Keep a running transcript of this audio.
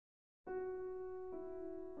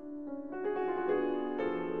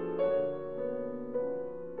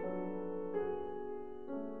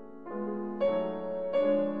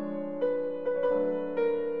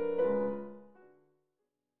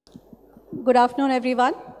Good afternoon,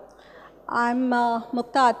 everyone. I'm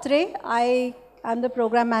Mukta Atre. I am the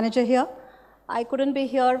program manager here. I couldn't be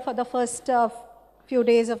here for the first few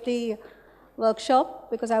days of the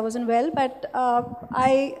workshop because I wasn't well, but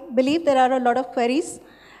I believe there are a lot of queries.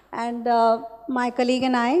 And my colleague,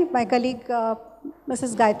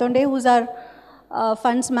 Mrs. Gaitonde, who's our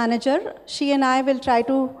funds manager, she and I will try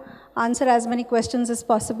to answer as many questions as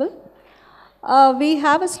possible. We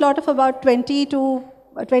have a slot of about 20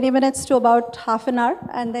 minutes to about half an hour,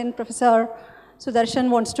 and then Professor Sudarshan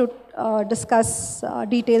wants to discuss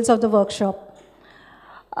details of the workshop.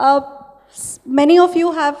 Many of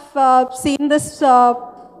you have seen this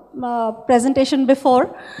presentation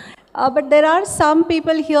before, but there are some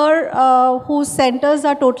people here whose centers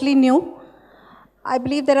are totally new. I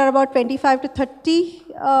believe there are about 25 to 30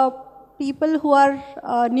 people who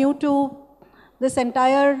are new to this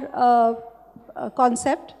entire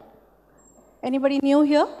concept. Anybody new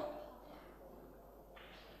here?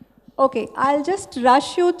 Okay, I'll just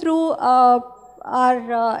rush you through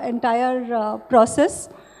our entire process.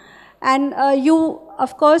 And you,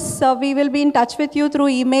 of course, we will be in touch with you through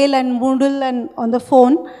email and Moodle and on the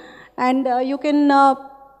phone. And you can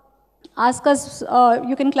ask us,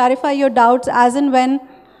 you can clarify your doubts as and when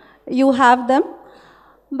you have them.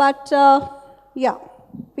 But yeah,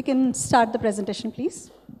 we can start the presentation,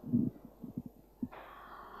 please.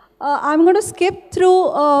 I'm going to skip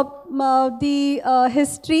through the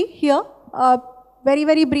history here. Very,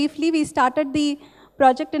 very briefly, we started the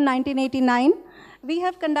project in 1989. We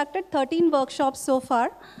have conducted 13 workshops so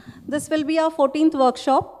far. This will be our 14th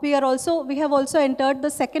workshop. We have also entered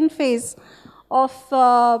the second phase of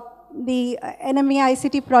the NME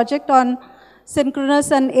ICT project on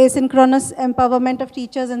synchronous and asynchronous empowerment of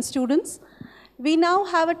teachers and students. We now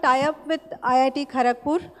have a tie-up with IIT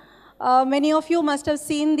Kharagpur. Many of you must have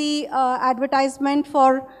seen the advertisement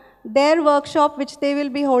for their workshop, which they will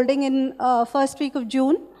be holding in first week of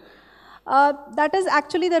June. That is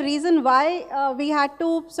actually the reason why we had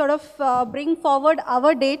to sort of bring forward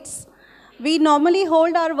our dates. We normally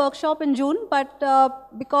hold our workshop in June, but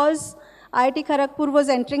because IIT Kharagpur was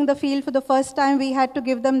entering the field for the first time, we had to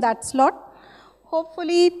give them that slot.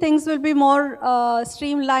 Hopefully, things will be more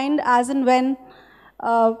streamlined as and when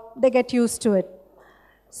they get used to it.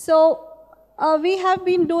 So we have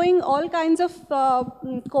been doing all kinds of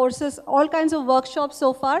courses, all kinds of workshops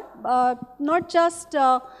so far, not just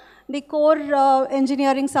the core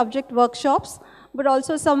engineering subject workshops, but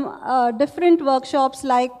also some different workshops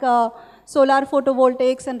like solar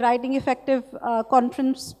photovoltaics and writing effective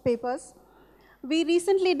conference papers. We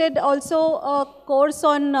recently did also a course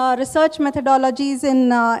on research methodologies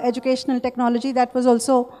in educational technology. That was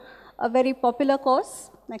also a very popular course.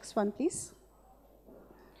 Next one, please.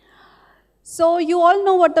 So you all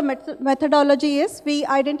know what the methodology is. We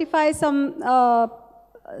identify some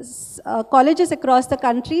colleges across the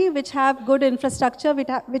country which have good infrastructure,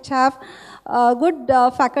 which have good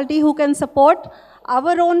faculty who can support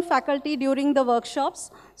our own faculty during the workshops.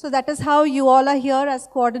 So that is how you all are here as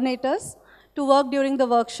coordinators to work during the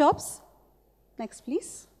workshops. Next,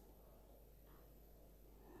 please.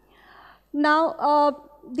 Now,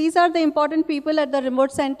 these are the important people at the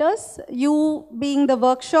remote centers. You being the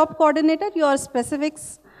workshop coordinator, you are specific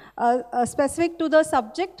to the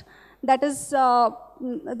subject. That is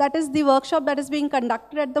the workshop that is being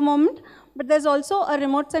conducted at the moment. But there's also a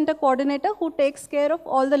remote center coordinator who takes care of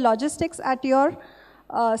all the logistics at your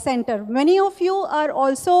center. Many of you are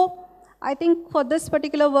also, I think for this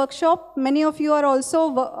particular workshop, many of you are also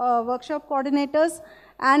workshop coordinators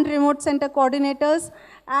and remote center coordinators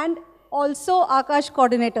and also Akash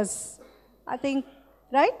coordinators, I think,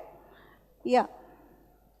 right? Yeah.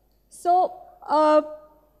 So,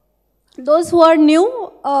 those who are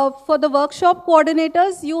new, for the workshop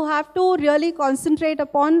coordinators, you have to really concentrate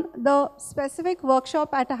upon the specific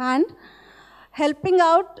workshop at hand, helping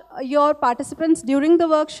out your participants during the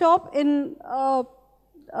workshop in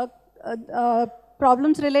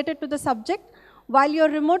problems related to the subject, while your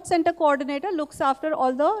remote center coordinator looks after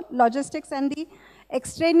all the logistics and the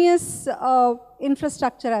extraneous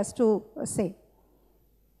infrastructure, as to say.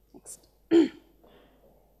 Next.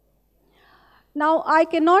 Now, I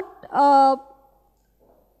cannot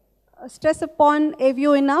stress upon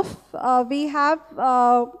AVU enough. We have,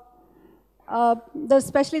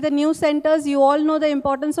 especially the new centers, you all know the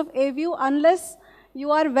importance of AVU. Unless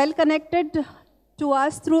you are well connected to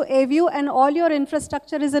us through AVU and all your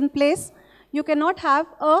infrastructure is in place, you cannot have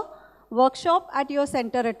a workshop at your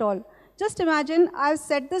center at all. Just imagine, I've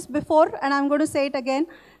said this before and I'm going to say it again,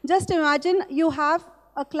 just imagine you have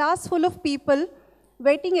a class full of people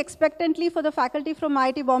waiting expectantly for the faculty from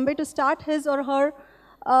IIT Bombay to start his or her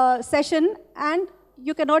session and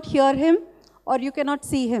you cannot hear him or you cannot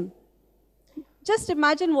see him. Just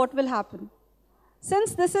imagine what will happen.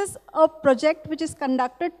 Since this is a project which is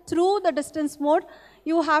conducted through the distance mode,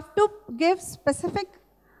 you have to give specific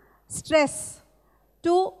stress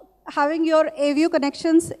to having your AVU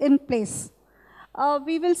connections in place.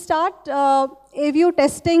 We will start AVU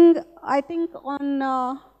testing, I think,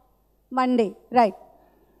 on Monday, right?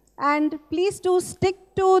 And please do stick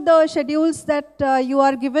to the schedules that you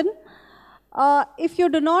are given.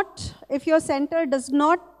 If your center does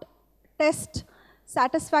not test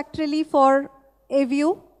satisfactorily for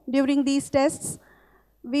AVU during these tests,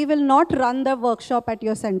 we will not run the workshop at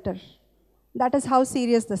your center. That is how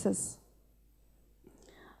serious this is.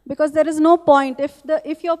 Because there is no point,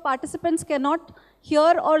 if your participants cannot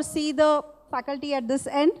hear or see the faculty at this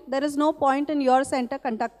end, there is no point in your center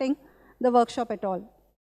conducting the workshop at all.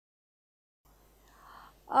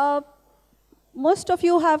 Most of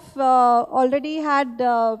you have already had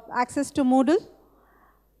access to Moodle.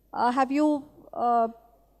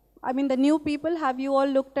 The new people, have you all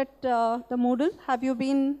looked at the Moodle? Have you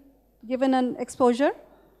been given an exposure?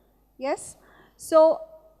 Yes? So,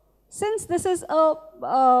 since this is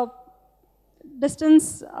a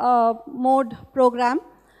distance mode program,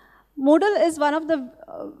 Moodle is one of the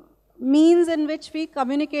means in which we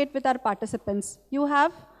communicate with our participants. You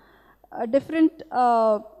have different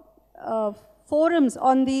forums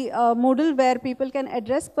on the Moodle where people can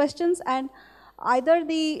address questions, and either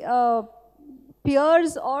the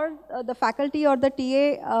peers or the faculty or the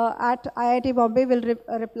TA at IIT Bombay will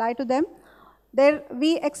reply to them. There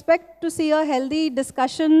we expect to see a healthy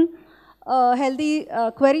discussion, healthy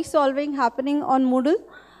query solving happening on Moodle.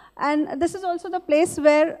 And this is also the place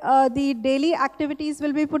where the daily activities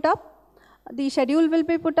will be put up, the schedule will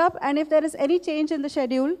be put up, and if there is any change in the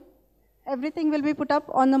schedule, everything will be put up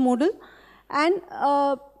on the Moodle. And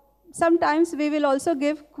sometimes we will also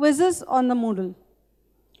give quizzes on the Moodle.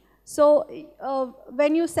 So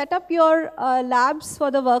when you set up your labs for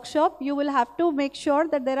the workshop, you will have to make sure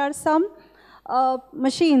that there are some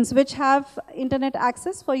machines which have internet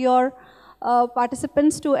access for your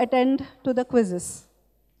participants to attend to the quizzes.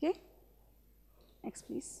 Okay? Next,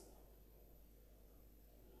 please.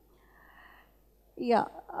 Yeah.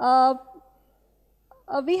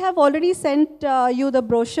 We have already sent you the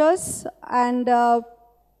brochures, and I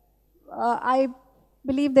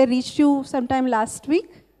believe they reached you sometime last week.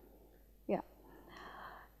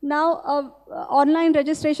 Now, online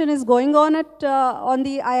registration is going on on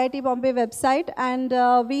the IIT Bombay website, and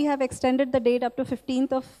we have extended the date up to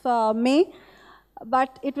 15th of May,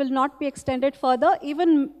 but it will not be extended further.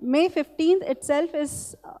 Even May 15th itself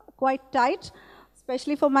is quite tight,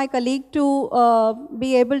 especially for my colleague to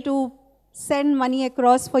be able to send money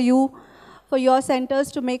across for you, for your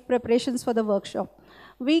centers to make preparations for the workshop.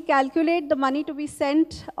 We calculate the money to be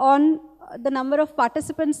sent on the number of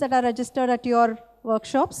participants that are registered at your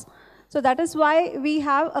workshops. So that is why we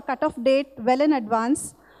have a cutoff date well in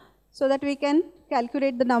advance, so that we can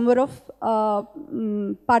calculate the number of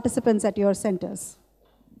participants at your centers.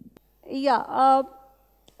 Yeah,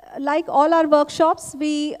 like all our workshops,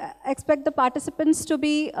 we expect the participants to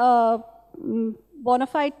be bona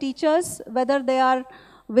fide teachers, whether they are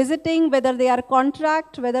visiting, whether they are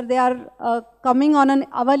contract, whether they are coming on an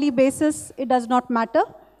hourly basis, it does not matter.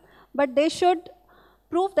 But they should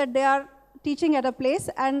prove that they are teaching at a place,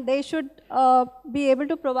 and they should be able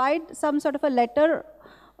to provide some sort of a letter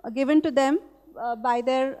given to them by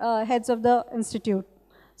their heads of the institute.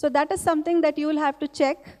 So that is something that you will have to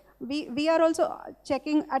check. We are also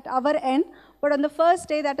checking at our end, but on the first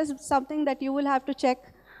day, that is something that you will have to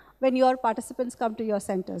check when your participants come to your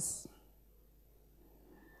centers.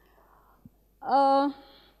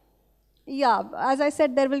 Yeah, as I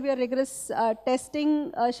said, there will be a rigorous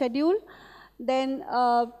testing schedule. Then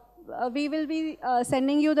we will be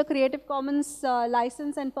sending you the Creative Commons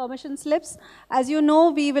license and permission slips. As you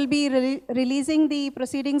know, we will be releasing the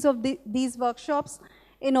proceedings of these workshops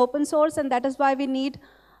in open source, and that is why we need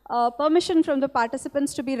permission from the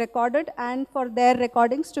participants to be recorded and for their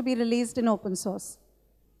recordings to be released in open source.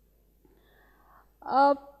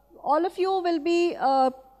 All of you will be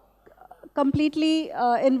completely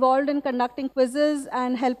involved in conducting quizzes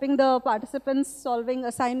and helping the participants solving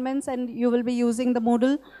assignments, and you will be using the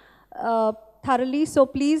Moodle thoroughly. So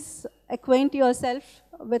please acquaint yourself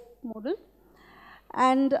with Moodle.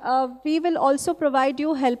 And we will also provide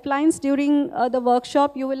you helplines during the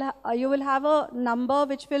workshop. You will have a number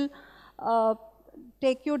which will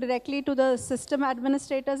take you directly to the system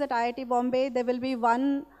administrators at IIT Bombay. There will be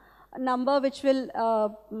one number which will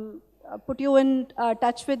put you in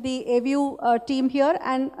touch with the AVU team here,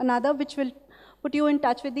 and another which will put you in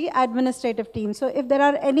touch with the administrative team. So if there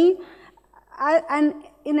are any, and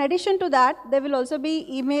in addition to that, there will also be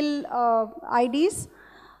email IDs.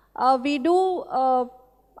 We do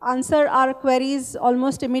answer our queries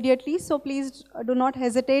almost immediately, so please do not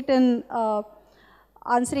hesitate in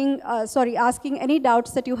asking any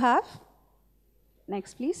doubts that you have.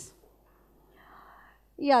 Next, please.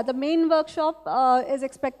 Yeah, the main workshop is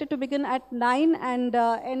expected to begin at 9 and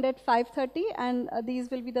end at 5:30, and these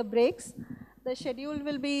will be the breaks. The schedule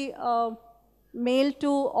will be mailed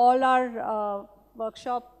to all our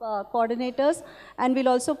workshop coordinators, and we'll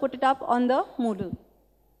also put it up on the Moodle.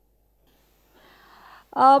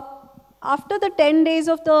 After the 10 days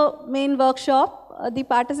of the main workshop, the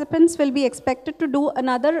participants will be expected to do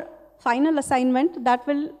another final assignment that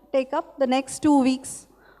will take up the next 2 weeks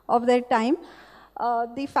of their time.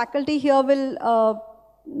 The faculty here will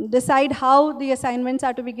decide how the assignments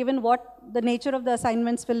are to be given, what the nature of the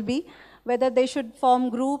assignments will be, whether they should form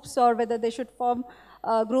groups or whether they should form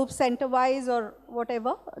groups center-wise or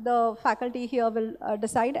whatever. The faculty here will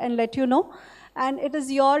decide and let you know. And it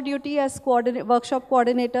is your duty as workshop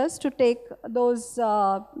coordinators to take those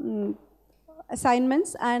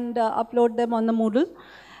assignments and upload them on the Moodle.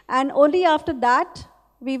 And only after that,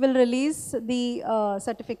 we will release the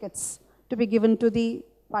certificates to be given to the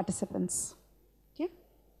participants. Okay?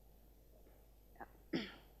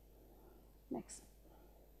 Next.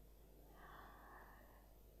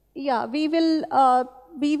 Yeah, we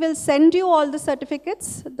will send you all the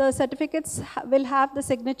certificates. The certificates will have the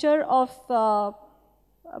signature of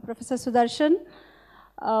Professor Sudarshan,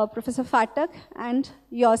 Professor Phatak, and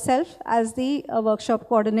yourself as the workshop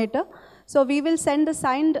coordinator. So we will send the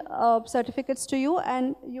signed certificates to you,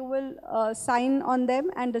 and you will sign on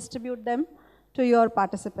them and distribute them to your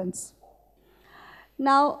participants.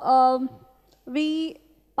 Now, we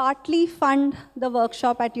partly fund the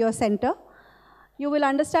workshop at your center. You will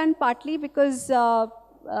understand partly because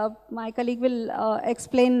my colleague will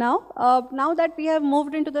explain now. Now that we have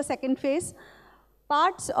moved into the second phase,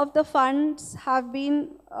 parts of the funds have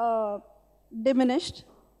been diminished.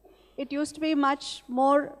 It used to be much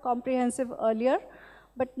more comprehensive earlier,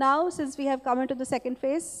 but now since we have come into the second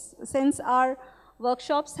phase, since our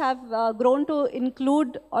workshops have grown to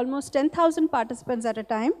include almost 10,000 participants at a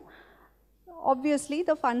time, obviously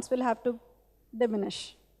the funds will have to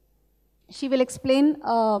diminish. She will explain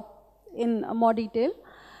in more detail.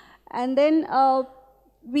 And then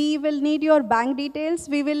we will need your bank details.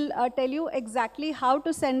 We will tell you exactly how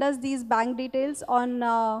to send us these bank details on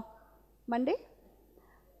Monday.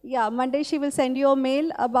 Yeah, Monday she will send you a mail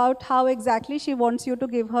about how exactly she wants you to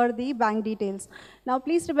give her the bank details. Now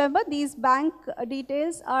please remember, these bank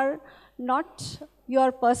details are not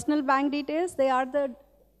your personal bank details. They are the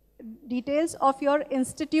details of your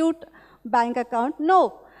institute bank account.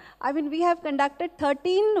 No, I mean, we have conducted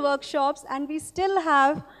 13 workshops and we still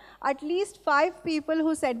have at least 5 people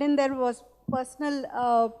who sent in their personal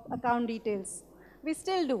account details. We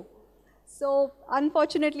still do. So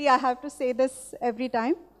unfortunately, I have to say this every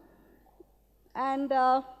time. And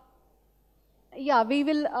yeah, we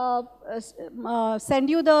will send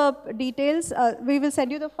you the details. We will send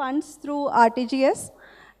you the funds through RTGS,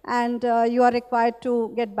 and you are required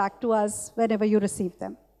to get back to us whenever you receive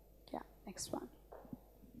them. Yeah, next one.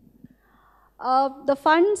 The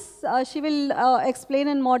funds, she will explain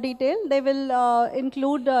in more detail. They will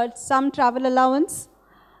include some travel allowance,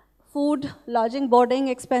 food, lodging, boarding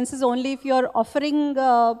expenses only if you're offering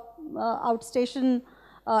outstation,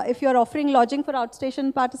 if you're offering lodging for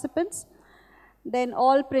outstation participants. Then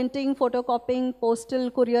all printing, photocopying, postal,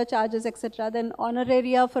 courier charges, etc. Then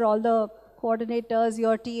honoraria for all the coordinators,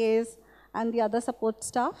 your TAs, and the other support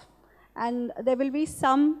staff. And there will be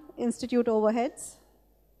some institute overheads.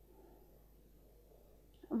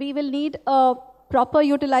 We will need a proper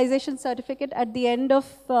utilization certificate at the end of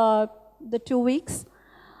the 2 weeks.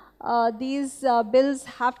 These bills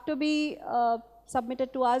have to be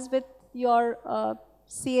submitted to us with your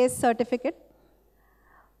CA's certificate.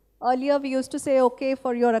 Earlier we used to say okay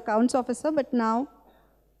for your accounts officer, but now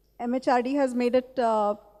MHRD has made it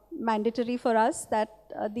mandatory for us that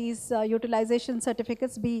these utilization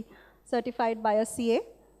certificates be certified by a CA.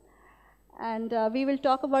 And we will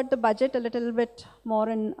talk about the budget a little bit more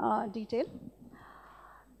in detail.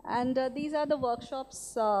 And these are the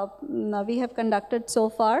workshops we have conducted so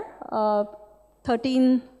far,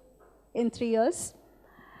 13 in 3 years.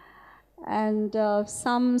 And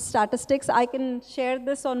some statistics, I can share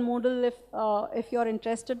this on Moodle if you're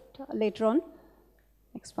interested later on.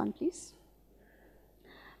 Next one, please.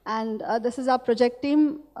 And this is our project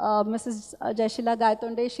team, Mrs. Jaishila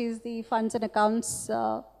Gaitonde, she's the funds and accounts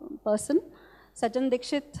person. Sajan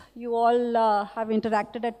Dikshit, you all have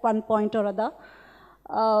interacted at one point or other.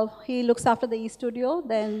 He looks after the E-Studio.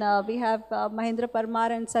 Then we have Mahendra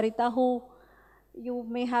Parmar and Sarita, who you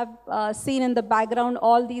may have seen in the background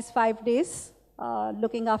all these 5 days,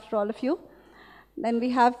 looking after all of you. Then we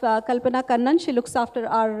have Kalpana Kannan, she looks after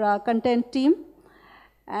our content team.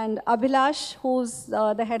 And Abhilash, who's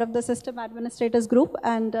the head of the System Administrators Group.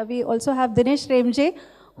 And we also have Dinesh Remje,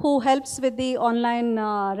 who helps with the online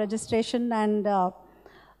registration and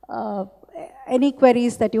any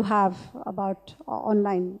queries that you have about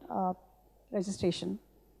online registration.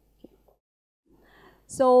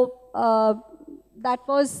 So that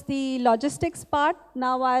was the logistics part.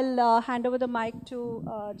 Now I'll hand over the mic to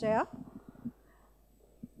Jaya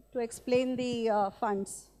to explain the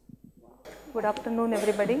funds. Good afternoon,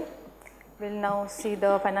 everybody. We'll now see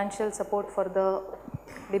the financial support for the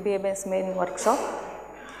DBMS main workshop.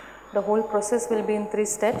 The whole process will be in 3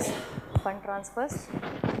 steps: fund transfers,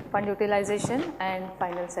 fund utilization, and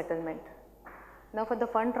final settlement. Now for the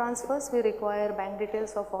fund transfers, we require bank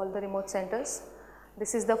details of all the remote centers.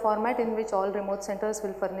 This is the format in which all remote centers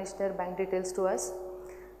will furnish their bank details to us.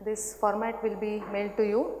 This format will be mailed to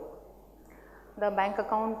you. The bank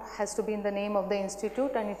account has to be in the name of the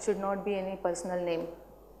institute and it should not be any personal name.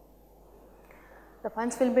 The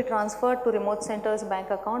funds will be transferred to remote center's bank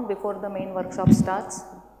account before the main workshop starts.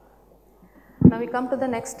 Now we come to the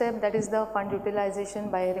next step, that is the fund utilization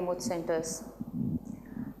by remote centers.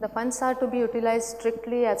 The funds are to be utilized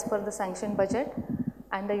strictly as per the sanctioned budget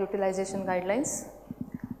and the utilization guidelines.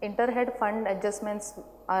 Inter-head fund adjustments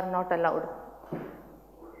are not allowed.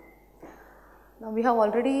 Now we have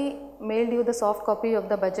already mailed you the soft copy of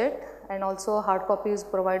the budget and also a hard copy is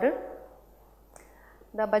provided.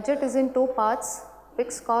 The budget is in 2 parts,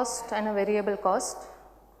 fixed cost and a variable cost.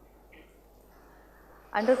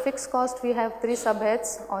 Under fixed cost we have 3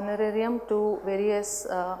 subheads: honorarium to various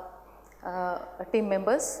team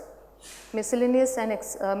members, miscellaneous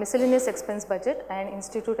expense budget and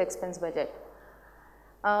institute expense budget.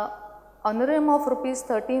 Honorarium of rupees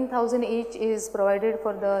 13,000 each is provided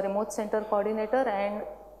for the remote center coordinator and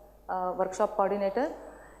workshop coordinator.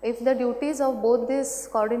 If the duties of both these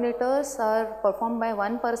coordinators are performed by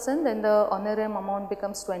one person, then the honorarium amount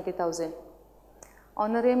becomes 20,000.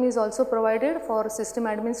 Honorarium is also provided for system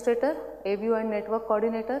administrator, AVU and network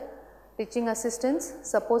coordinator, teaching assistants,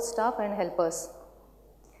 support staff and helpers.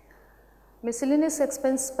 Miscellaneous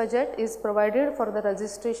expense budget is provided for the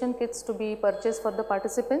registration kits to be purchased for the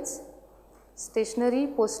participants, stationery,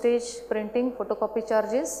 postage, printing, photocopy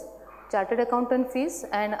charges, chartered accountant fees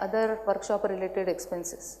and other workshop related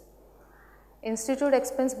expenses. Institute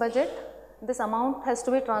expense budget, this amount has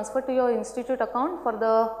to be transferred to your institute account for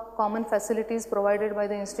the common facilities provided by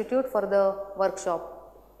the institute for the workshop.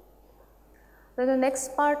 Then the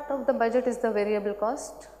next part of the budget is the variable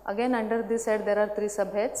cost. Again under this head there are 3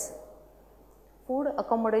 subheads: food,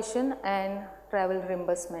 accommodation and travel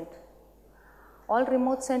reimbursement. All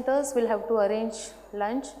remote centers will have to arrange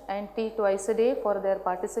lunch and tea twice a day for their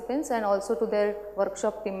participants and also to their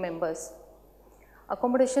workshop team members.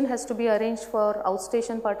 Accommodation has to be arranged for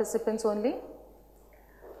outstation participants only.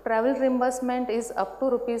 Travel reimbursement is up to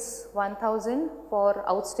rupees 1,000 for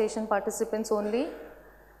outstation participants only.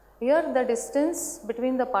 Here the distance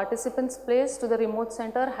between the participant's place to the remote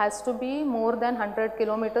center has to be more than 100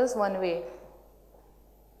 kilometers one way.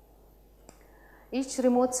 Each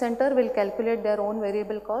remote center will calculate their own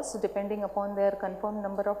variable costs depending upon their confirmed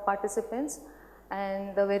number of participants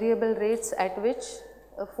and the variable rates at which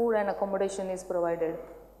food and accommodation is provided.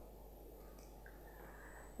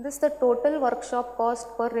 This the total workshop cost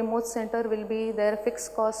per remote center will be their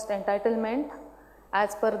fixed cost entitlement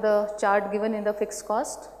as per the chart given in the fixed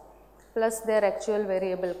cost plus their actual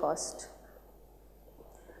variable cost.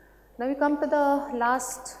 Now we come to the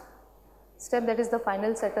last step, that is the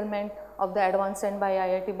final settlement of the advance sent by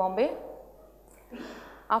IIT Bombay.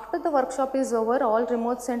 After the workshop is over, all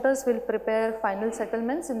remote centers will prepare final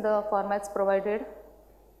settlements in the formats provided.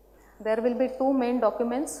 There will be 2 main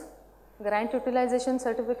documents: grant utilization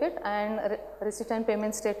certificate and receipt and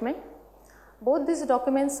payment statement. Both these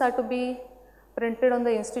documents are to be printed on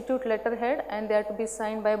the institute letterhead and they are to be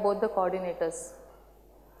signed by both the coordinators.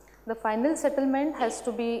 The final settlement has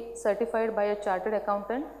to be certified by a chartered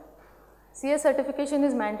accountant. CS certification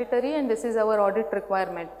is mandatory and this is our audit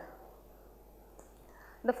requirement.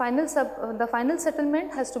 The final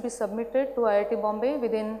settlement has to be submitted to IIT Bombay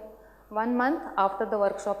within 1 month after the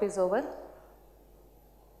workshop is over.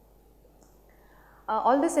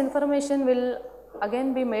 All this information will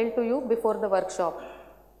again be mailed to you before the workshop.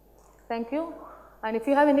 Thank you, and if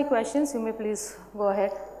you have any questions you may please go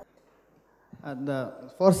ahead.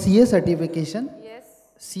 For CA certification, Yes.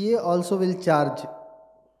 CA also will charge.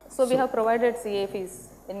 So we have provided CA fees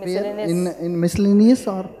in miscellaneous. In miscellaneous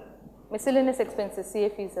or? Miscellaneous expenses, CA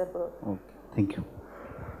fees are provided. Okay, thank you.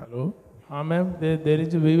 Hello. Ma'am,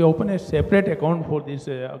 we open a separate account for this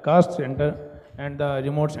caste center and the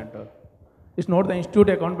remote center. It's not the institute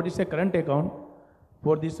account, but it's a current account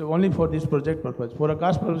for this, only for this project purpose, for a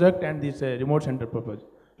caste project and this remote center purpose.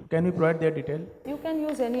 So can we provide their detail? You can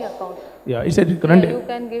use any account. Yeah, it's a current. Yeah, you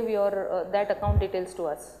can give your that account details to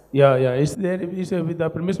us. Yeah, it's there. It's with the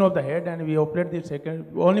permission of the head, and we operate the second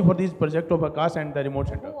only for this project of a caste and the remote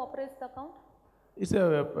center. Who operates the account? It's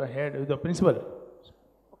a head, the principal.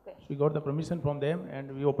 Okay. We got the permission from them,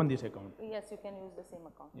 and we open this account. Yes, you can use the same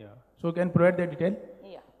account. Yeah. So can provide the detail?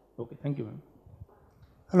 Yeah. Okay. Thank you, ma'am.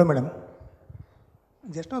 Hello, madam.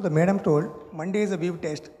 Just now the madam told Monday is a weave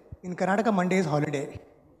test. In Karnataka, Monday is holiday.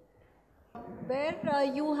 Where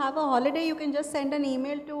you have a holiday, you can just send an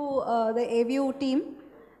email to the AVU team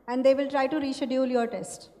and they will try to reschedule your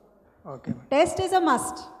test. Okay. Test is a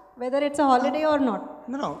must, whether it's a holiday or not.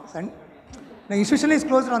 No. The institution is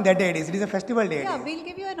closed on that day. It is a festival day. Yeah, we'll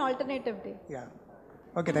give you an alternative day. Yeah.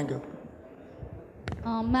 Okay, thank you.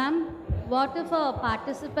 Ma'am, what if a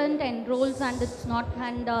participant enrolls and it's not,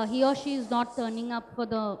 and he or she is not turning up for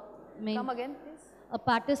the main? Come again, please. A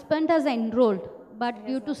participant has enrolled, but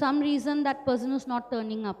due to some reason that person is not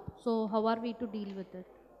turning up. So how are we to deal with it?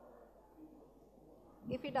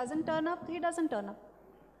 If he doesn't turn up, he doesn't turn up.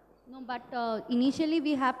 No, but initially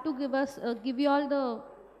we have to give you all the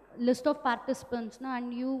list of participants, no,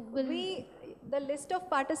 and you will. The list of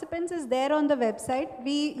participants is there on the website.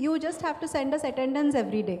 You just have to send us attendance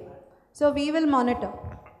every day. So we will monitor.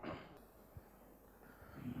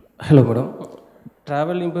 Hello, madam.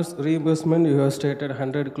 Travel reimbursement, you have stated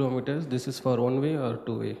 100 kilometers. This is for one way or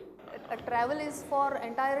two way? Travel is for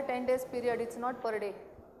entire 10 days period. It's not per day.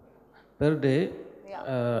 Per day?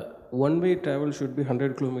 Yeah. One way travel should be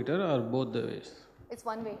 100 kilometers or both the ways? It's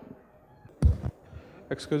one way.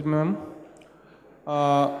 Excuse me, ma'am.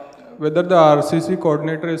 Whether the RCC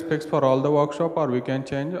coordinator is fixed for all the workshop or we can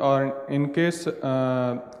change, or in case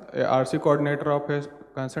a RC coordinator of a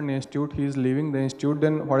concerned institute, he is leaving the institute,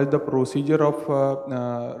 then what is the procedure of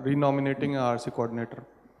renominating a RC coordinator?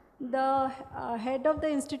 The head of the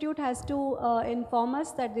institute has to inform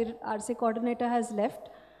us that the RC coordinator has left,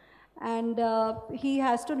 and he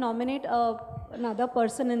has to nominate another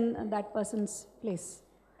person in that person's place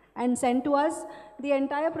and send to us. The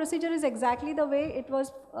entire procedure is exactly the way it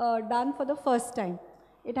was done for the first time.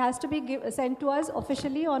 It has to be sent to us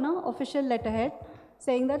officially on an official letterhead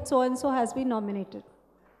saying that so-and-so has been nominated.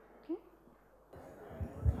 Okay?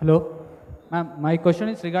 Hello. Ma'am, my question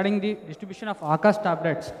is regarding the distribution of Akash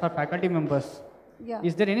tablets for faculty members. Yeah.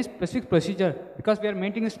 Is there any specific procedure? Because we are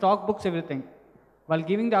maintaining stock books, everything. While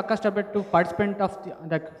giving the Akash tablet to participant of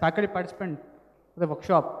the faculty participant of the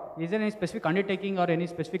workshop, is there any specific undertaking or any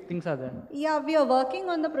specific things are there? Yeah, we are working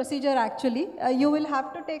on the procedure actually. You will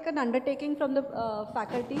have to take an undertaking from the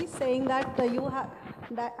faculty saying that you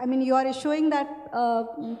are issuing that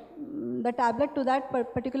the tablet to that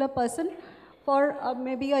particular person for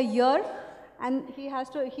maybe a year, and he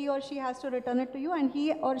or she has to return it to you, and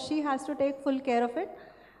he or she has to take full care of it.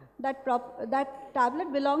 That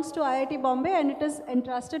tablet belongs to IIT Bombay and it is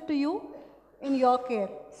entrusted to you in your care.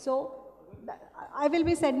 So I will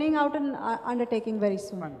be sending out an undertaking very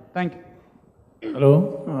soon. Fine. Thank you.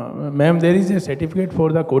 Hello, ma'am, there is a certificate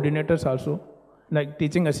for the coordinators also, like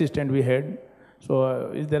teaching assistant we had.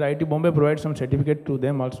 So is there IIT Bombay provide some certificate to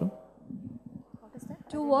them also? What is that?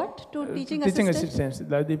 To what? To teaching assistants.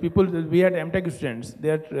 Like the people, we had MTech students, they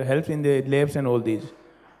are helps in the labs and all these.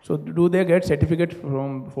 So do they get certificate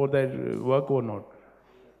for their work or not?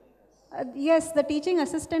 Yes, the teaching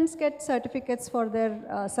assistants get certificates for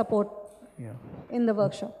their support in the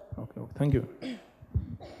workshop. Okay, thank you.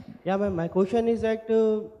 Yeah, ma'am, my question is that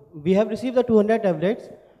we have received the 200 tablets,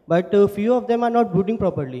 but few of them are not booting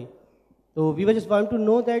properly. So we were just want to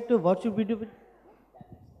know that what should we do with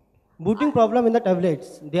booting problem in the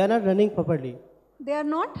tablets. They are not running properly. They are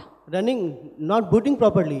not? Not booting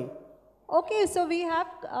properly. Okay, so we have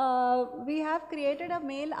created a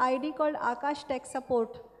mail ID called Akash Tech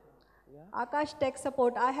Support. Akash Tech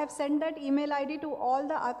Support. I have sent that email ID to all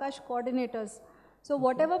the Akash coordinators. So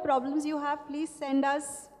whatever problems you have, please send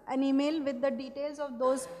us an email with the details of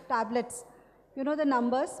those tablets. You know the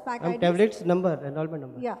numbers, pack IDs. Tablets number, enrollment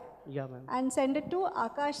number. Yeah. Yeah, ma'am. And send it to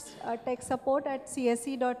Akash Tech Support at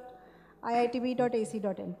csc.iitb.ac.in.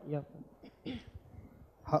 Yeah.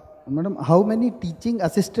 Madam, how many teaching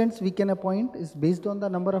assistants we can appoint is based on the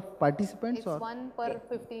number of participants? It's or? 1 per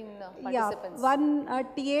 15 Yeah, participants. one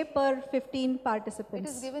TA per 15 participants.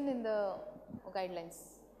 It is given in the guidelines.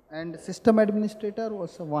 And system administrator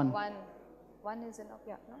was one. One is enough.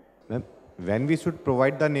 Yeah. No? Ma'am, when we should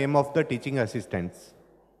provide the name of the teaching assistants?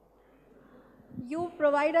 You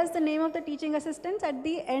provide us the name of the teaching assistants at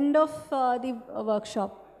the end of the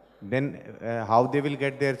workshop. Then how they will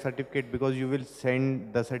get their certificate, because you will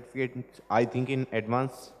send the certificate, I think, in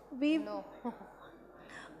advance? No.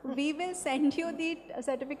 We will send you the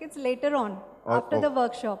certificates later on, after the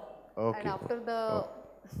workshop. Okay. And after the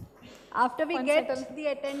After we One get second. the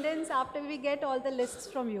attendance, after we get all the lists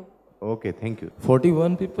from you. Okay, thank you.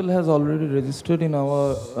 41 people has already registered in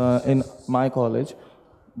our in my college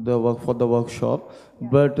for the workshop,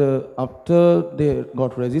 but after they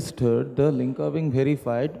got registered, the link are being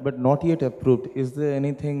verified but not yet approved. Is there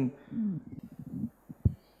anything?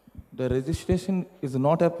 The registration is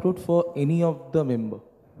not approved for any of the member.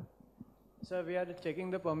 Sir, we are checking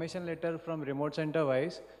the permission letter from remote center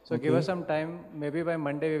wise. So Okay. give us some time. Maybe by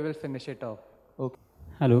Monday we will finish it off. Okay.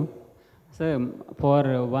 Hello. So for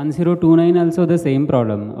 1029 also the same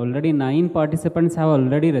problem. Already 9 participants have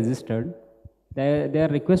already registered. Their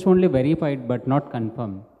request only verified but not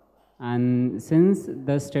confirmed. And since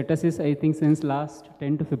the status is, I think, since last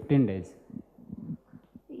 10 to 15 days.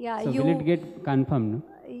 Yeah, So will it get confirmed? No?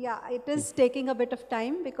 Yeah, it is taking a bit of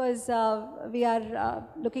time because we are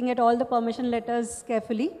looking at all the permission letters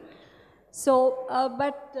carefully. So,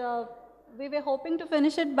 but we were hoping to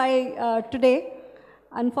finish it by today.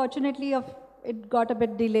 Unfortunately, it got a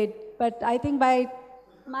bit delayed. But I think by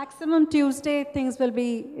maximum Tuesday, things will be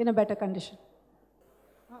in a better condition.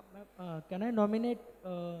 Can I nominate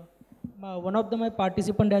one of my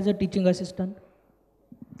participant as a teaching assistant?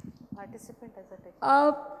 participant as a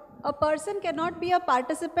teacher. A person cannot be a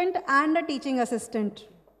participant and a teaching assistant.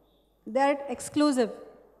 They are exclusive.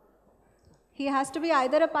 He has to be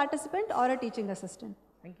either a participant or a teaching assistant.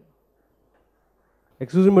 Thank you.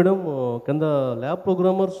 Excuse me, madam. Can the lab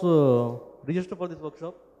programmers register for this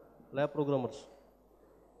workshop? Lab programmers.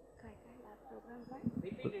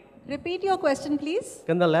 Repeat your question, please.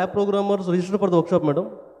 Can the lab programmers register for the workshop,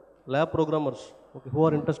 madam? Lab programmers, okay, who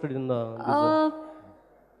are interested in the.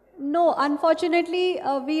 No, unfortunately,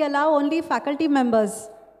 we allow only faculty members.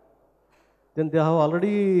 Then they have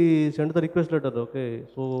already sent the request letter. Okay,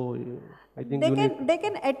 so I think They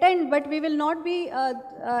can attend, but we will not be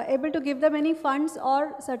able to give them any funds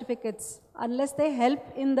or certificates unless they help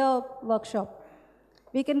in the workshop.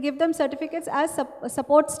 We can give them certificates as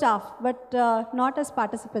support staff, but not as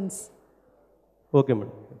participants. Okay,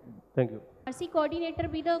 madam. Thank you. RC coordinator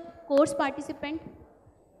be the course participant.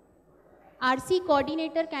 RC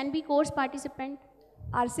coordinator can be course participant.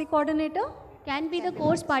 RC coordinator? Can be the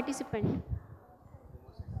course participant.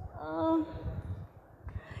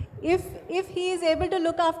 If he is able to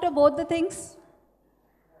look after both the things.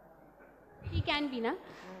 He can be, na?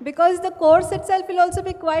 Because the course itself will also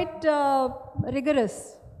be quite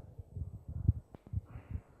rigorous.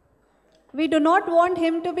 We do not want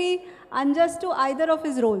him to be unjust to either of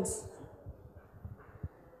his roles.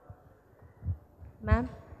 Ma'am,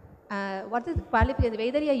 what is the qualification?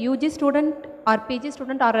 Whether a UG student or PG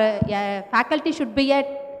student or a faculty should be a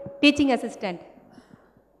teaching assistant?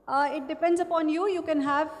 It depends upon you. You can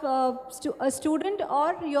have a student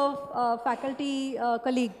or your faculty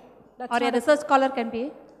colleague. That's Or a research scholar can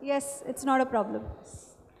be? Yes, it's not a problem.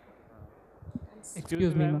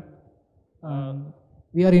 Excuse me, ma'am.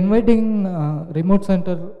 We are inviting remote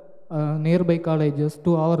center nearby colleges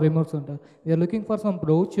to our remote center. We are looking for some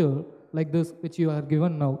brochure like this, which you are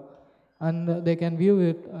given now, and they can view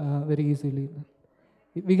it very easily.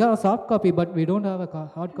 We have a soft copy, but we don't have a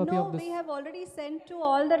hard copy of this. No, we have already sent to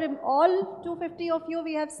all 250 of you.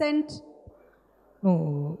 We have sent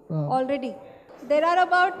No. already. There are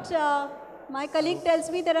about, my colleague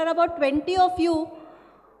tells me there are about 20 of you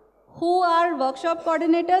who are workshop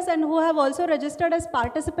coordinators and who have also registered as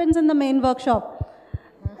participants in the main workshop.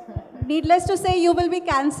 Needless to say, you will be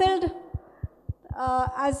cancelled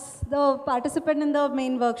as the participant in the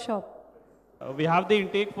main workshop. We have the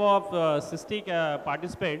intake for 60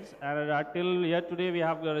 participants, and till here today we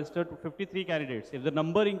have registered 53 candidates. If the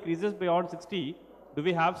number increases beyond 60, do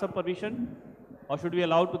we have some permission, or should we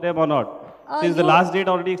allow to them or not? Since the last date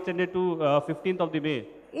already extended to 15th of the May.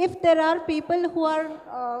 If there are people who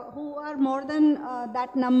are more than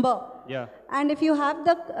that number, Yeah. and if you have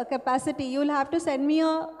the capacity, you will have to send me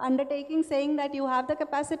a undertaking saying that you have the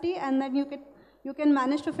capacity, and then you can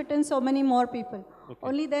manage to fit in so many more people. Okay.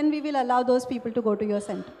 Only then we will allow those people to go to your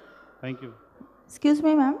center. Thank you. Excuse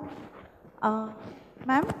me, ma'am.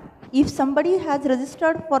 Ma'am, if somebody has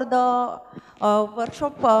registered for the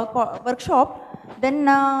workshop, then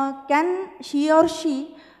can he or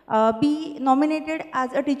she be nominated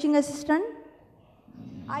as a teaching assistant?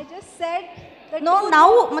 I just said that No,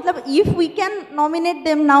 now, matlab, if we can nominate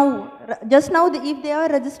them now, just now, if they are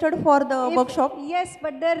registered for the workshop. Yes,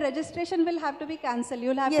 but their registration will have to be cancelled.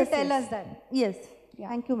 You'll have Yes, to tell yes. us that. Yes,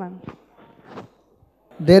 thank you, ma'am.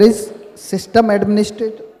 There is system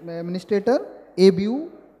administrator, ABU,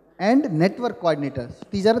 and network coordinators.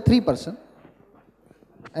 These are 3 persons.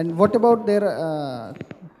 And what about their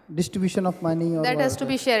distribution of money? Or That has to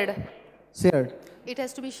be shared. shared. It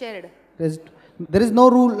has to be shared. There is no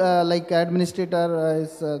rule like administrator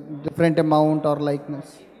is different amount or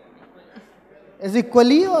likeness. Is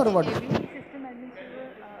equally or what?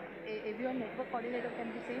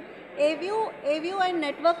 AVU and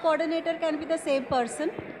network coordinator can be the same person.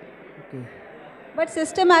 Okay. But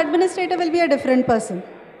system administrator will be a different person.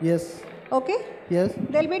 Yes. Okay? Yes.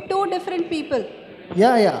 There will be 2 different people.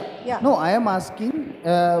 Yeah. No, I am asking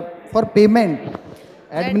for payment.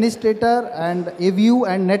 Administrator and AVU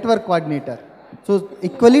and network coordinator. So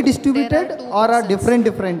equally distributed or are different?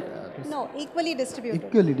 No, equally distributed.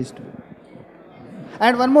 Equally distributed.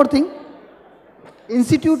 And one more thing.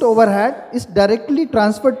 Institute overhead is directly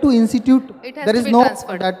transferred to institute. It has there to is be no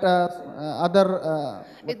transferred. that other.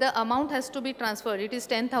 The amount has to be transferred. It is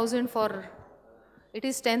 10,000 for. It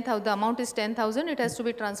is 10,000. The amount is 10,000. It has to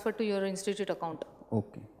be transferred to your institute account.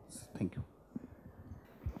 Okay. Thank you.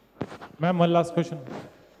 Ma'am, one last question.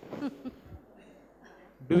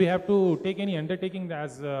 Do we have to take any undertaking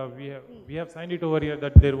as we have signed it over here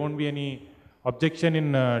that there won't be any objection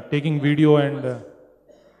in taking video and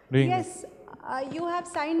doing? Yes, you have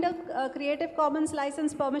signed a Creative Commons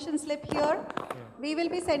license permission slip here. Yeah. We will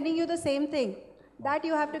be sending you the same thing. That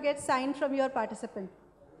you have to get signed from your participant.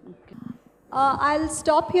 Okay. I'll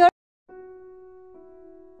stop here.